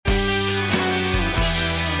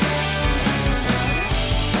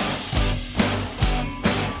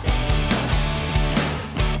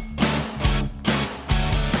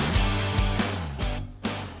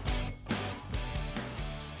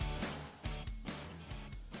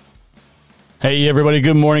Hey, everybody.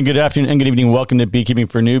 Good morning, good afternoon, and good evening. Welcome to Beekeeping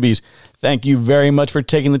for Newbies. Thank you very much for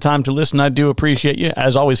taking the time to listen. I do appreciate you.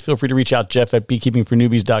 As always, feel free to reach out, Jeff at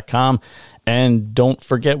beekeepingfornewbies.com. And don't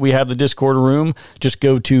forget, we have the Discord room. Just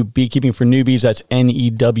go to Beekeeping for Newbies. That's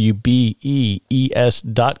NEWBEES.com.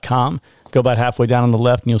 Go about halfway down on the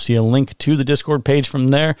left, and you'll see a link to the Discord page. From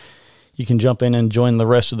there, you can jump in and join the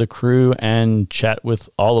rest of the crew and chat with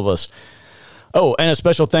all of us. Oh, and a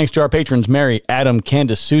special thanks to our patrons, Mary, Adam,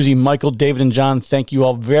 Candace, Susie, Michael, David, and John. Thank you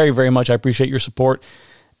all very, very much. I appreciate your support.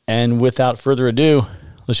 And without further ado,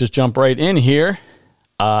 let's just jump right in here.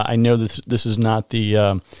 I know this is not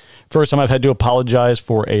the first time I've had to apologize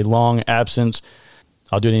for a long absence.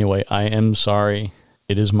 I'll do it anyway. I am sorry.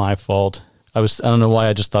 It is my fault. I don't know why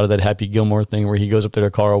I just thought of that Happy Gilmore thing where he goes up there to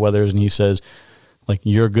Carl Weathers and he says, like,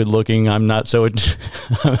 you're good looking. I'm not so,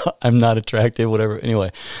 I'm not attractive, whatever.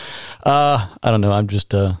 Anyway. I don't know. I'm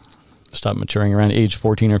just stopped maturing around age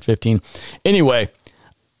 14 or 15. Anyway,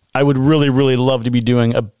 I would really, really love to be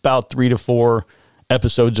doing about 3 to 4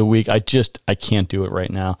 episodes a week. I can't do it right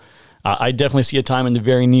now. I definitely see a time in the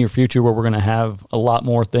very near future where we're going to have a lot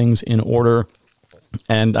more things in order.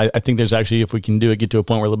 And I think there's actually, if we can do it, get to a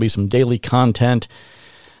point where there'll be some daily content.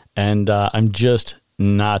 And I'm just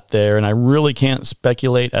not there. And I really can't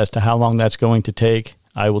speculate as to how long that's going to take.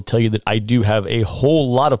 I will tell you that I do have a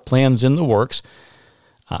whole lot of plans in the works.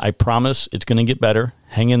 I promise it's going to get better.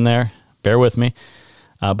 Hang in there. Bear with me.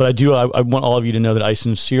 But I want all of you to know that I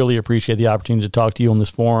sincerely appreciate the opportunity to talk to you on this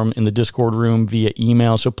forum, in the Discord room, via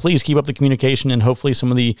email. So please keep up the communication, and hopefully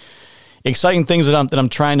some of the exciting things that I'm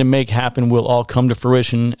trying to make happen will all come to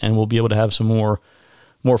fruition, and we'll be able to have some more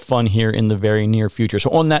fun here in the very near future. So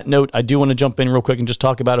on that note, I do want to jump in real quick and just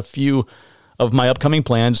talk about a few of my upcoming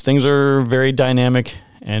plans. Things are very dynamic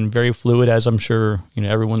and very fluid, as I'm sure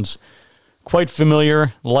everyone's quite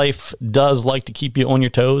familiar. Life does like to keep you on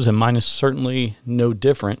your toes, and mine is certainly no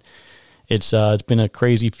different. It's been a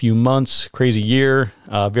crazy few months, crazy year,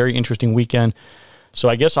 very interesting weekend. So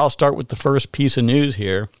I guess I'll start with the first piece of news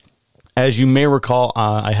here. As you may recall,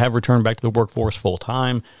 I have returned back to the workforce full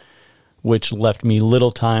time, which left me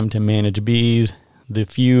little time to manage bees. The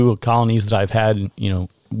few colonies that I've had,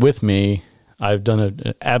 with me, I've done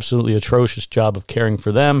an absolutely atrocious job of caring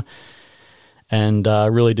for them, and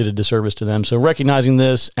really did a disservice to them. So recognizing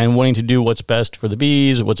this and wanting to do what's best for the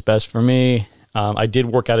bees, what's best for me, I did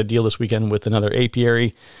work out a deal this weekend with another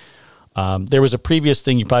apiary. There was a previous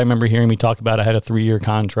thing you probably remember hearing me talk about. I had a 3-year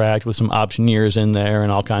contract with some option years in there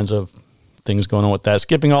and all kinds of things going on with that.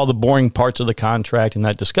 Skipping all the boring parts of the contract in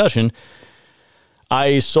that discussion,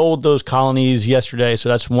 I sold those colonies yesterday, so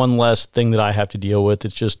that's one less thing that I have to deal with.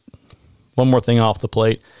 It's just one more thing off the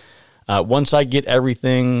plate. Once I get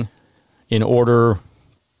everything in order,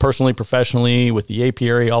 personally, professionally, with the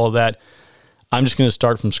apiary, all of that, I'm just going to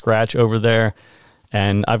start from scratch over there.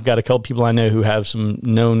 And I've got a couple people I know who have some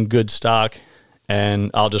known good stock,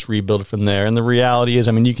 and I'll just rebuild it from there. And the reality is,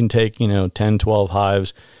 you can take, 10, 12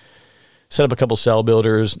 hives, set up a couple cell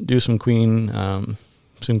builders, do some queen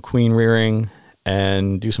rearing,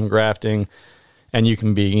 and do some grafting, and you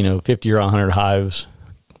can be, 50 or 100 hives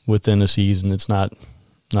within a season. It's not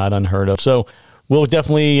unheard of. So we'll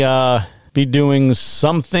definitely be doing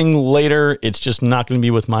something later. It's just not going to be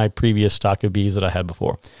with my previous stock of bees that I had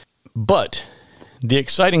before. But the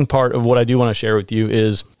exciting part of what I do want to share with you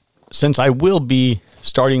is, since I will be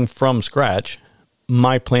starting from scratch,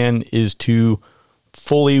 my plan is to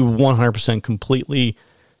fully 100% completely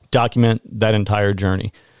document that entire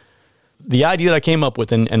journey. The idea that I came up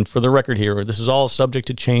with, and for the record here, this is all subject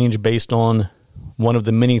to change based on one of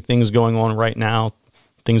the many things going on right now,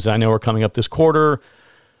 things that I know are coming up this quarter,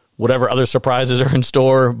 whatever other surprises are in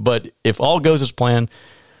store. But if all goes as planned,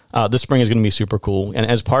 this spring is going to be super cool. And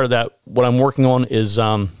as part of that, what I'm working on is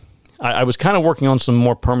I was kind of working on some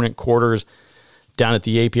more permanent quarters down at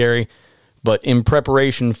the apiary. But in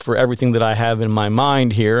preparation for everything that I have in my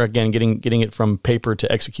mind here, again, getting it from paper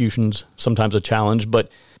to execution's sometimes a challenge,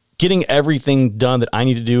 but getting everything done that I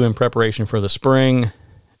need to do in preparation for the spring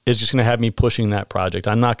is just going to have me pushing that project.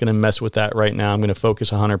 I'm not going to mess with that right now. I'm going to focus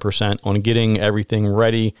 100% on getting everything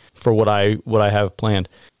ready for what I have planned.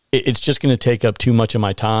 It's just going to take up too much of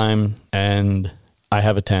my time, and I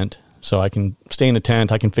have a tent, so I can stay in the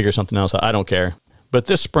tent. I can figure something else out. I don't care. But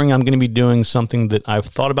this spring, I'm going to be doing something that I've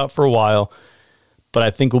thought about for a while, but I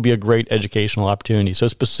think will be a great educational opportunity. So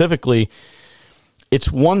specifically, it's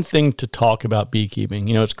one thing to talk about beekeeping.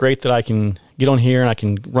 It's great that I can get on here and I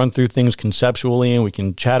can run through things conceptually and we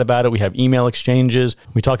can chat about it. We have email exchanges.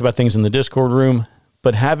 We talk about things in the Discord room.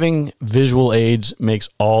 But having visual aids makes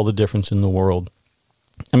all the difference in the world.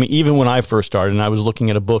 I mean, even when I first started and I was looking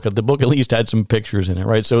at a book, the book at least had some pictures in it,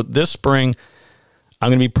 right? So this spring, I'm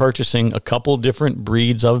going to be purchasing a couple different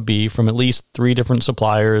breeds of bee from at least 3 different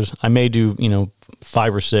suppliers. I may do,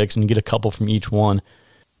 5 or 6 and get a couple from each one.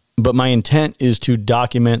 But my intent is to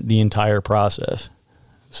document the entire process.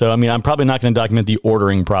 So, I mean, I'm probably not going to document the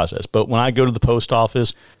ordering process, but when I go to the post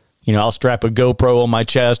office, I'll strap a GoPro on my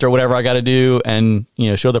chest or whatever I got to do and,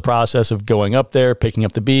 show the process of going up there, picking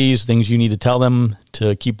up the bees, things you need to tell them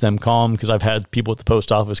to keep them calm, because I've had people at the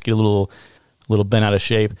post office get a little bent out of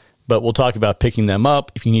shape. But we'll talk about picking them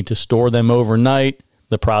up, if you need to store them overnight,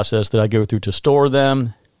 the process that I go through to store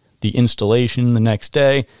them, the installation the next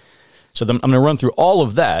day. So I'm going to run through all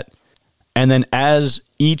of that. And then as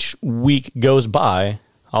each week goes by,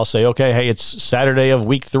 I'll say, okay, hey, it's Saturday of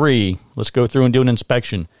week 3. Let's go through and do an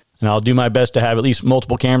inspection. And I'll do my best to have at least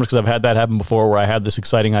multiple cameras, because I've had that happen before where I had this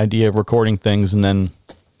exciting idea of recording things and then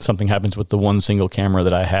something happens with the one single camera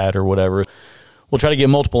that I had or whatever. We'll try to get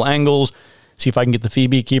multiple angles, see if I can get the fee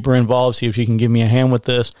beekeeper involved, see if she can give me a hand with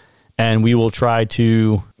this. And we will try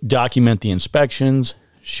to document the inspections,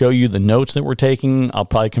 show you the notes that we're taking. I'll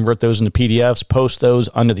probably convert those into PDFs, post those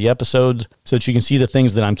under the episodes so that you can see the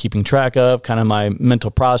things that I'm keeping track of, kind of my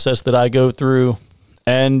mental process that I go through.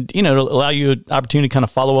 And, it'll allow you an opportunity to kind of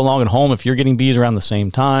follow along at home if you're getting bees around the same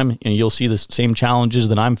time. And you'll see the same challenges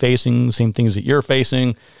that I'm facing, the same things that you're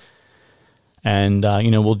facing. And,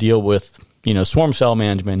 we'll deal with, swarm cell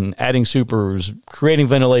management, adding supers, creating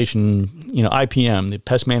ventilation, IPM, the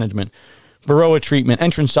pest management, Varroa treatment,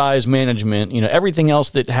 entrance size management, everything else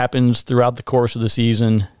that happens throughout the course of the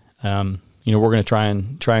season. We're going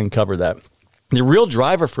to try and cover that. The real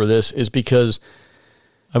driver for this is because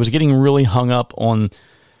I was getting really hung up on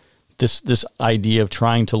this idea of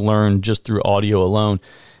trying to learn just through audio alone.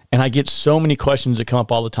 And I get so many questions that come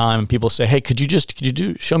up all the time, and people say, hey, could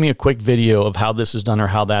you show me a quick video of how this is done or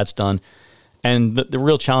how that's done? And the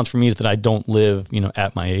real challenge for me is that I don't live,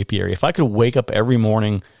 at my apiary. If I could wake up every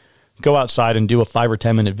morning, go outside and do a 5 or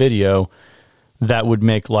 10 minute video, that would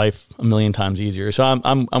make life a million times easier. So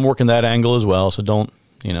I'm working that angle as well. So don't,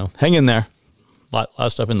 hang in there. A lot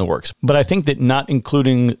of stuff in the works. But I think that not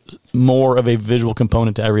including more of a visual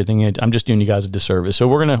component to everything, I'm just doing you guys a disservice. So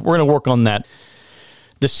we're gonna work on that.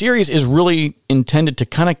 The series is really intended to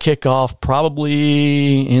kind of kick off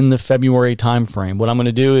probably in the February timeframe. What I'm going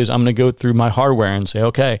to do is I'm going to go through my hardware and say,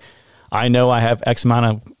 okay, I know I have X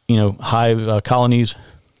amount of hive colonies.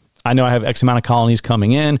 I know I have X amount of colonies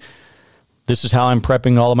coming in. This is how I'm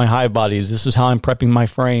prepping all of my hive bodies. This is how I'm prepping my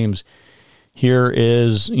frames. Here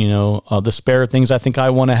is, the spare things I think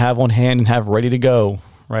I want to have on hand and have ready to go,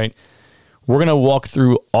 right? We're going to walk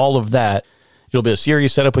through all of that. It'll be a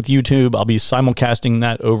series set up with YouTube. I'll be simulcasting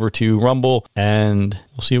that over to Rumble, and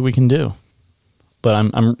we'll see what we can do. But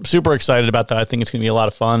I'm super excited about that. I think it's going to be a lot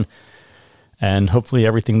of fun, and hopefully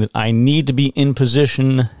everything that I need to be in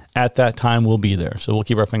position at that time will be there. So we'll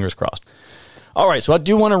keep our fingers crossed. All right, so I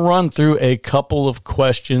do want to run through a couple of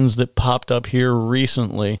questions that popped up here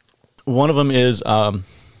recently. One of them is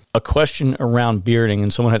a question around bearding,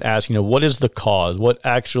 and someone had asked, what is the cause? What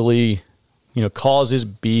actually, causes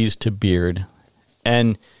bees to beard?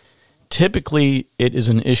 And typically it is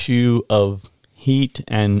an issue of heat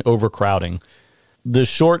and overcrowding. The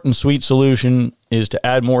short and sweet solution is to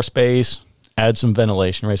add more space, add some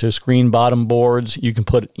ventilation, right? So screen bottom boards, you can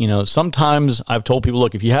put, sometimes I've told people,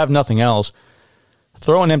 look, if you have nothing else,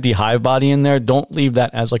 throw an empty hive body in there. Don't leave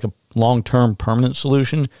that as like a long-term permanent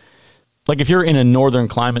solution. Like if you're in a northern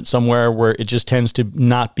climate somewhere where it just tends to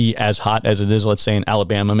not be as hot as it is, let's say in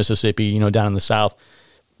Alabama, Mississippi, down in the South,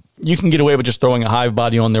 you can get away with just throwing a hive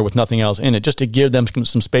body on there with nothing else in it, just to give them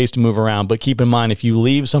some space to move around. But keep in mind, if you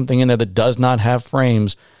leave something in there that does not have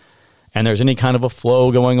frames and there's any kind of a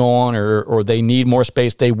flow going on or they need more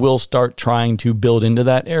space, they will start trying to build into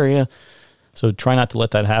that area. So try not to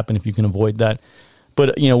let that happen if you can avoid that.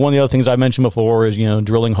 But, one of the other things I mentioned before is,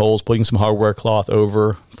 drilling holes, putting some hardware cloth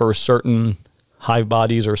over for certain hive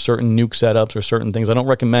bodies or certain nuke setups or certain things. I don't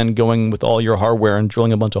recommend going with all your hardware and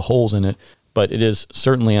drilling a bunch of holes in it, but it is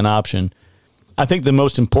certainly an option. I think the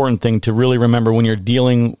most important thing to really remember when you're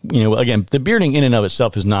dealing, again, the bearding in and of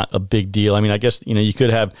itself is not a big deal. I mean, I guess, you could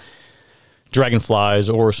have dragonflies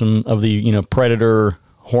or some of the, predator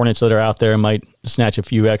hornets that are out there might snatch a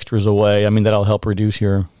few extras away. I mean, that'll help reduce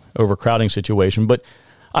your overcrowding situation. But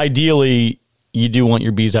ideally, you do want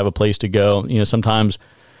your bees to have a place to go. Sometimes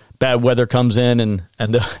bad weather comes in and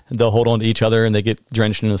they'll hold on to each other and they get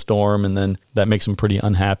drenched in a storm, and then that makes them pretty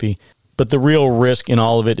unhappy. But the real risk in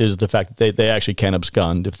all of it is the fact that they actually can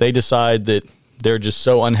abscond. If they decide that they're just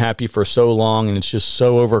so unhappy for so long and it's just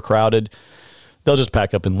so overcrowded, they'll just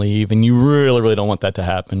pack up and leave. And you really, really don't want that to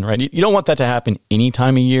happen, right? You don't want that to happen any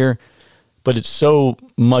time of year, but it's so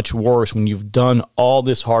much worse when you've done all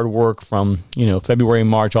this hard work from, February,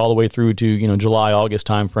 March, all the way through to, July, August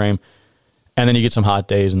timeframe. And then you get some hot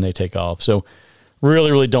days and they take off. So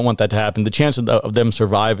really, really don't want that to happen. The chance of them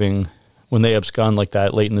surviving when they abscond like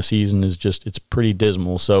that late in the season is it's pretty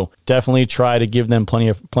dismal. So definitely try to give them plenty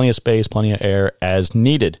of space, plenty of air as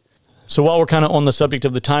needed. So while we're kind of on the subject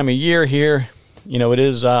of the time of year here, it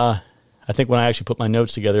is, I think when I actually put my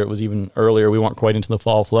notes together, it was even earlier. We weren't quite into the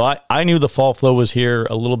fall flow. I knew the fall flow was here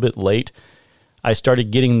a little bit late. I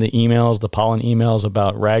started getting the pollen emails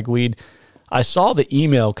about ragweed. I saw the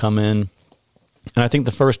email come in, and I think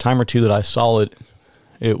the first time or two that I saw it,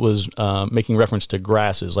 it was making reference to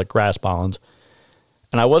grasses, like grass pollens.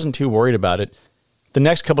 And I wasn't too worried about it. The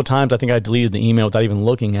next couple of times, I think I deleted the email without even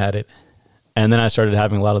looking at it. And then I started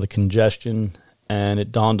having a lot of the congestion, and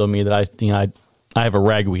it dawned on me that I have a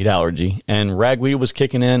ragweed allergy. And ragweed was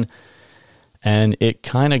kicking in, and it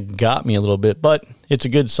kind of got me a little bit. But it's a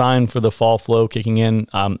good sign for the fall flow kicking in.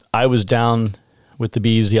 I was down with the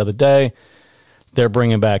bees the other day. They're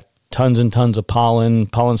bringing back tons and tons of pollen.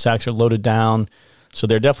 Pollen sacks are loaded down. So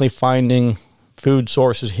they're definitely finding food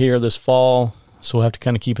sources here this fall. So we'll have to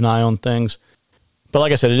kind of keep an eye on things. But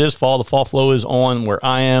like I said, it is fall. The fall flow is on where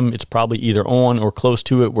I am. It's probably either on or close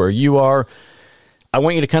to it where you are. I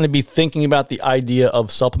want you to kind of be thinking about the idea of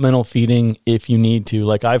supplemental feeding if you need to.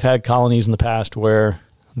 Like I've had colonies in the past where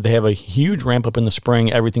they have a huge ramp up in the spring.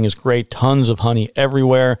 Everything is great. Tons of honey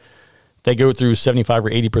everywhere. They go through 75 or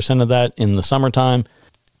 80% of that in the summertime.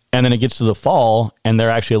 And then it gets to the fall and they're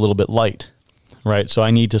actually a little bit light. Right, so I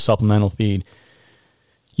need to supplemental feed.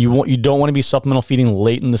 You don't want to be supplemental feeding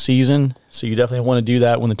late in the season, so you definitely want to do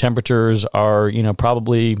that when the temperatures are,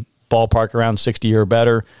 probably ballpark around 60 or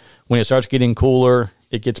better. When it starts getting cooler,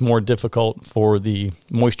 it gets more difficult for the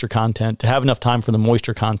moisture content to have enough time for the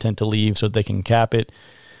moisture content to leave so that they can cap it.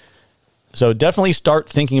 So definitely start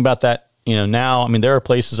thinking about that. Now, there are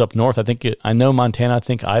places up north. I know Montana. I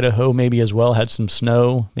think Idaho maybe as well had some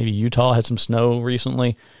snow. Maybe Utah had some snow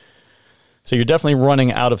recently. So you're definitely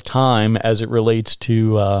running out of time as it relates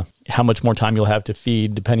to how much more time you'll have to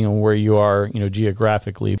feed depending on where you are,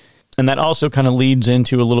 geographically. And that also kind of leads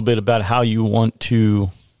into a little bit about how you want to,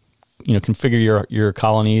 configure your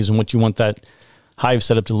colonies and what you want that hive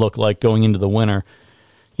setup to look like going into the winter.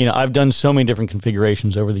 I've done so many different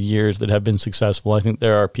configurations over the years that have been successful. I think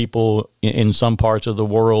there are people in some parts of the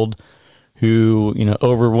world who,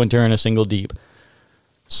 overwinter in a single deep.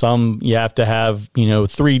 Some you have to have,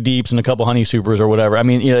 3 deeps and a couple honey supers or whatever.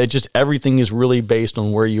 It just everything is really based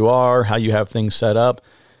on where you are, how you have things set up,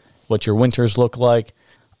 what your winters look like.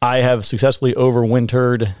 I have successfully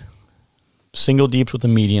overwintered single deeps with a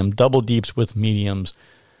medium, double deeps with mediums.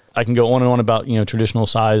 I can go on and on about, traditional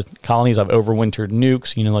sized colonies. I've overwintered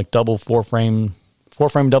nukes, like double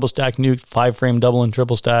 4-frame double stack nuke, 5-frame double and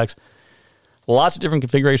triple stacks. Lots of different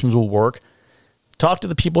configurations will work. Talk to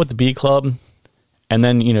the people at the bee club. And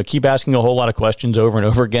then, keep asking a whole lot of questions over and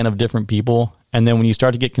over again of different people. And then when you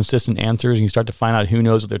start to get consistent answers and you start to find out who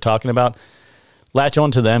knows what they're talking about, latch on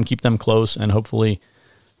to them, keep them close, and hopefully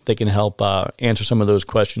they can help answer some of those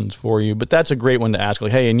questions for you. But that's a great one to ask.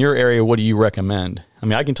 Like, hey, in your area, what do you recommend?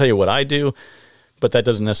 I can tell you what I do, but that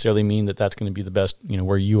doesn't necessarily mean that that's going to be the best,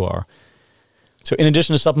 where you are. So in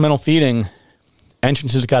addition to supplemental feeding,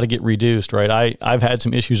 entrances got to get reduced, right? I've had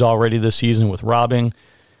some issues already this season with robbing.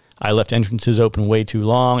 I left entrances open way too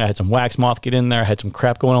long. I had some wax moth get in there. I had some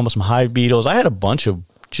crap going on with some hive beetles. I had a bunch of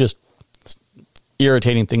just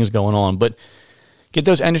irritating things going on. But get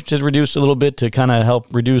those entrances reduced a little bit to kind of help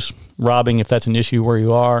reduce robbing if that's an issue where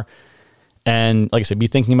you are. And like I said, be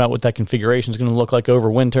thinking about what that configuration is going to look like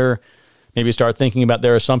over winter. Maybe start thinking about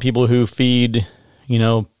there are some people who feed,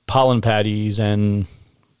 pollen patties and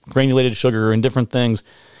granulated sugar and different things.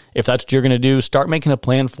 If that's what you're going to do, start making a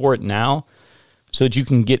plan for it now, so that you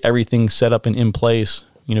can get everything set up and in place,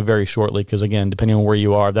 very shortly. Because again, depending on where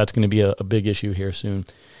you are, that's going to be a big issue here soon.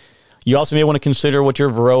 You also may want to consider what your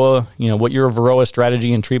Varroa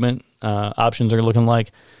strategy and treatment options are looking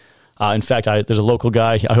like. In fact, there's a local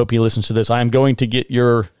guy. I hope he listens to this. I am going to get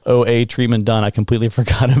your OA treatment done. I completely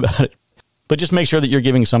forgot about it. But just make sure that you're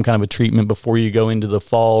giving some kind of a treatment before you go into the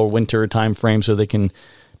fall or winter time frame, so they can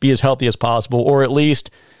be as healthy as possible, or at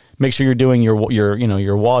least make sure you're doing your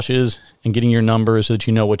washes and getting your numbers so that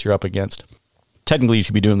you know what you're up against. Technically, you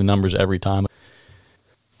should be doing the numbers every time.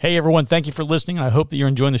 Hey, everyone. Thank you for listening. I hope that you're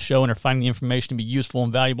enjoying the show and are finding the information to be useful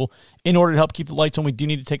and valuable. In order to help keep the lights on, we do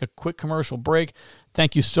need to take a quick commercial break.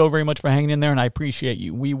 Thank you so very much for hanging in there, and I appreciate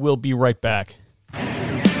you. We will be right back.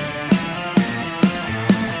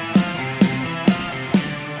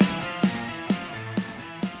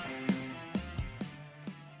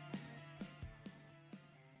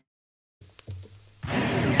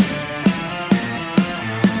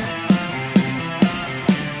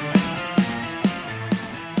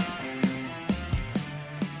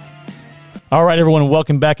 All right, everyone,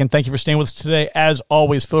 welcome back, and thank you for staying with us today. As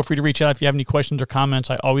always, feel free to reach out if you have any questions or comments.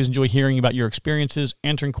 I always enjoy hearing about your experiences,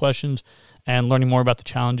 answering questions, and learning more about the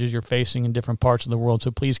challenges you're facing in different parts of the world.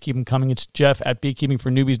 So please keep them coming. It's Jeff at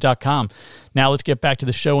beekeepingfornewbies.com. Now let's get back to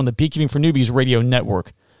the show on the Beekeeping for Newbies radio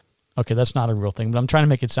network. Okay, that's not a real thing, but I'm trying to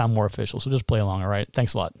make it sound more official, so just play along, all right?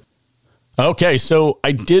 Thanks a lot. Okay, so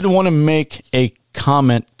I did want to make a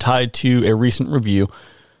comment tied to a recent review.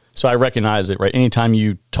 So I recognize it, right? Anytime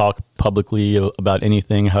you talk publicly about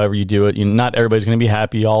anything, however you do it, not everybody's going to be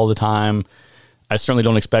happy all the time. I certainly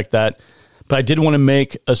don't expect that. But I did want to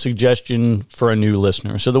make a suggestion for a new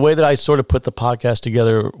listener. So the way that I sort of put the podcast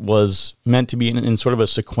together was meant to be in sort of a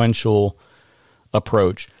sequential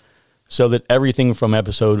approach, so that everything from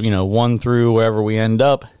episode 1 through wherever we end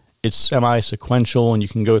up, it's semi-sequential, and you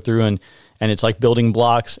can go through and it's like building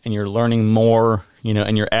blocks, and you're learning more,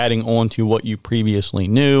 and you're adding on to what you previously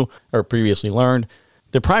knew or previously learned.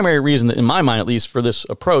 The primary reason that, in my mind at least, for this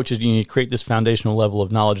approach is you need to create this foundational level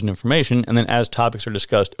of knowledge and information, and then as topics are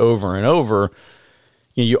discussed over and over,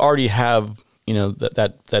 you already have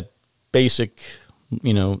that basic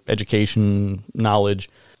education knowledge,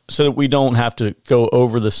 so that we don't have to go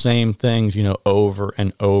over the same things over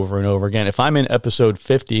and over and over again. If I'm in episode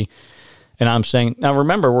 50 and I'm saying, now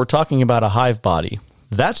remember, we're talking about a hive body.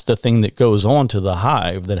 That's the thing that goes on to the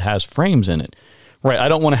hive that has frames in it, right? I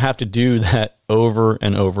don't want to have to do that over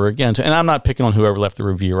and over again. So, and I'm not picking on whoever left the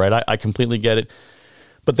review, right? I completely get it.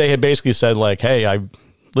 But they had basically said like, hey, I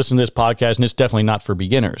listened to this podcast and it's definitely not for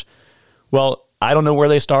beginners. Well, I don't know where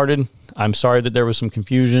they started. I'm sorry that there was some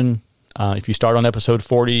confusion. If you start on episode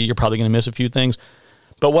 40, you're probably going to miss a few things.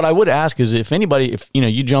 But what I would ask is if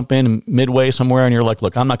you jump in midway somewhere and you're like,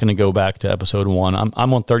 look, I'm not going to go back to episode 1.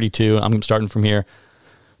 I'm on 32. I'm starting from here.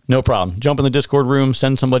 No problem. Jump in the Discord room,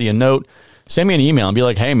 send somebody a note, send me an email and be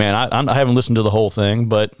like, hey, man, I haven't listened to the whole thing,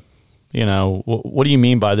 but, what do you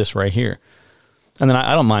mean by this right here? And then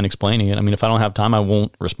I don't mind explaining it. I mean, if I don't have time, I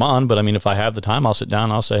won't respond. But, I mean, if I have the time, I'll sit down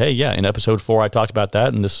and I'll say, hey, yeah, in episode 4, I talked about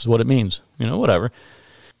that, and this is what it means. Whatever.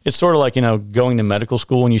 It's sort of like, going to medical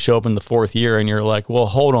school and you show up in the 4th year and you're like, well,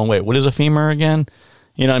 hold on, wait, what is a femur again?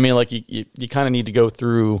 You know what I mean? Like you kind of need to go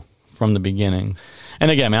through from the beginning. And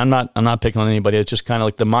again, man, I'm not picking on anybody. It's just kind of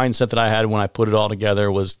like the mindset that I had when I put it all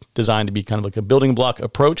together was designed to be kind of like a building block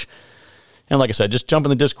approach. And like I said, just jump in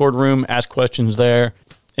the Discord room, ask questions there.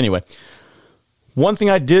 Anyway, one thing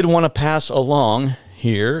I did want to pass along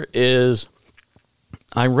here is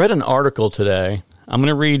I read an article today. I'm going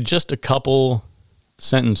to read just a couple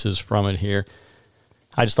sentences from it here.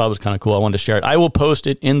 I just thought it was kind of cool. I wanted to share it. I will post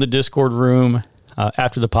it in the Discord room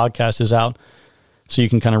after the podcast is out, so you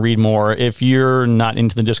can kind of read more. If you're not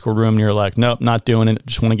into the Discord room and you're like, nope, not doing it,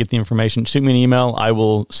 just want to get the information, shoot me an email. I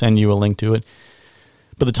will send you a link to it.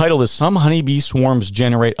 But the title is Some Honeybee Swarms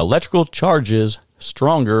Generate Electrical Charges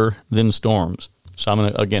Stronger Than Storms. So I'm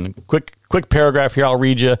going to, again, quick paragraph here. I'll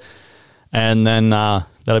read you, and then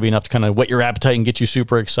that'll be enough to kind of whet your appetite and get you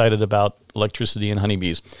super excited about electricity and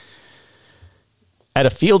honeybees. At a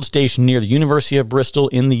field station near the University of Bristol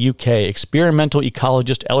in the UK, experimental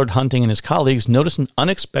ecologist Ellard Hunting and his colleagues noticed an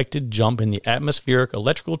unexpected jump in the atmospheric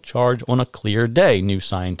electrical charge on a clear day, New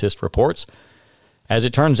Scientist reports. As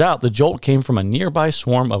it turns out, the jolt came from a nearby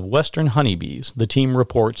swarm of western honeybees, the team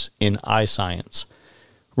reports in iScience.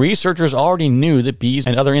 Researchers already knew that bees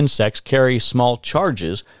and other insects carry small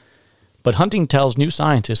charges, but Hunting tells New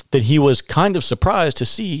Scientist that he was kind of surprised to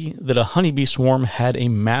see that a honeybee swarm had a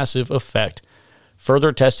massive effect.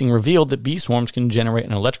 Further testing revealed that bee swarms can generate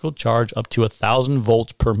an electrical charge up to 1,000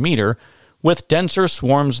 volts per meter, with denser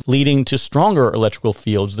swarms leading to stronger electrical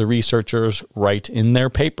fields, the researchers write in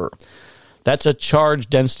their paper. That's a charge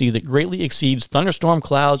density that greatly exceeds thunderstorm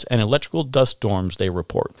clouds and electrical dust storms, they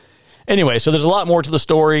report. Anyway, so there's a lot more to the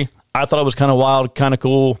story. I thought it was kind of wild, kind of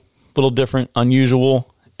cool, a little different,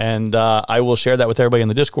 unusual. And I will share that with everybody in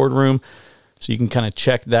the Discord room so you can kind of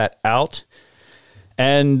check that out.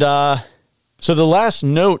 And so the last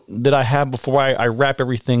note that I have before I wrap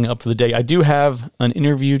everything up for the day, I do have an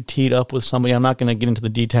interview teed up with somebody. I'm not going to get into the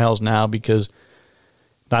details now because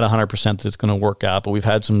not 100% that it's going to work out. But we've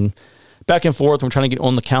had some back and forth. We're trying to get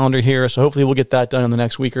on the calendar here. So hopefully we'll get that done in the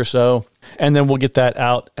next week or so. And then we'll get that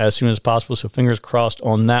out as soon as possible. So fingers crossed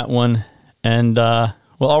on that one. And, well,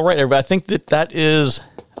 all right, everybody. I think that is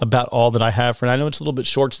about all that I have for now. I know it's a little bit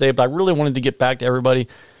short today, but I really wanted to get back to everybody.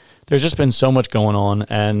 There's just been so much going on,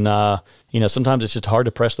 and sometimes it's just hard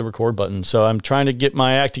to press the record button. So I'm trying to get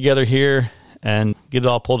my act together here and get it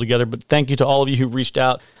all pulled together. But thank you to all of you who reached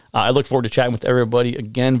out. I look forward to chatting with everybody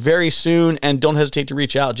again very soon, and don't hesitate to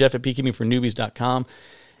reach out, Jeff at beekeepingfornewbies.com.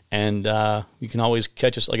 And you can always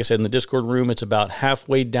catch us, like I said, in the Discord room. It's about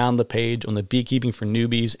halfway down the page on the Beekeeping for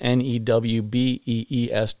Newbies, NEWBEES.com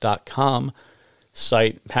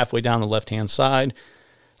site, halfway down the left-hand side.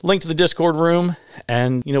 Link to the Discord room.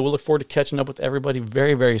 And, we'll look forward to catching up with everybody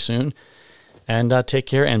very, very soon. And take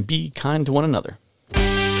care and be kind to one another.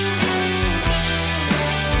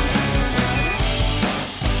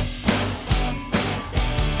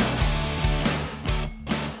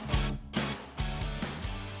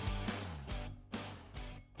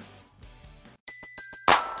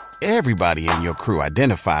 Everybody in your crew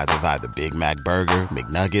identifies as either Big Mac Burger,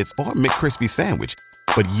 McNuggets, or McCrispy Sandwich.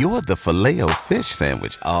 But you're the Filet-O-Fish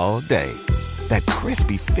Sandwich all day. That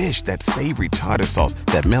crispy fish, that savory tartar sauce,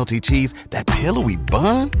 that melty cheese, that pillowy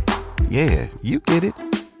bun. Yeah, you get it.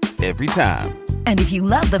 Every time. And if you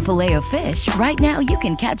love the Filet-O-Fish, right now you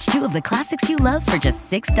can catch 2 of the classics you love for just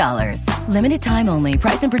 $6. Limited time only.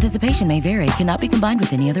 Price and participation may vary. Cannot be combined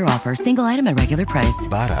with any other offer. Single item at regular price.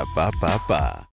 Ba-da-ba-ba-ba.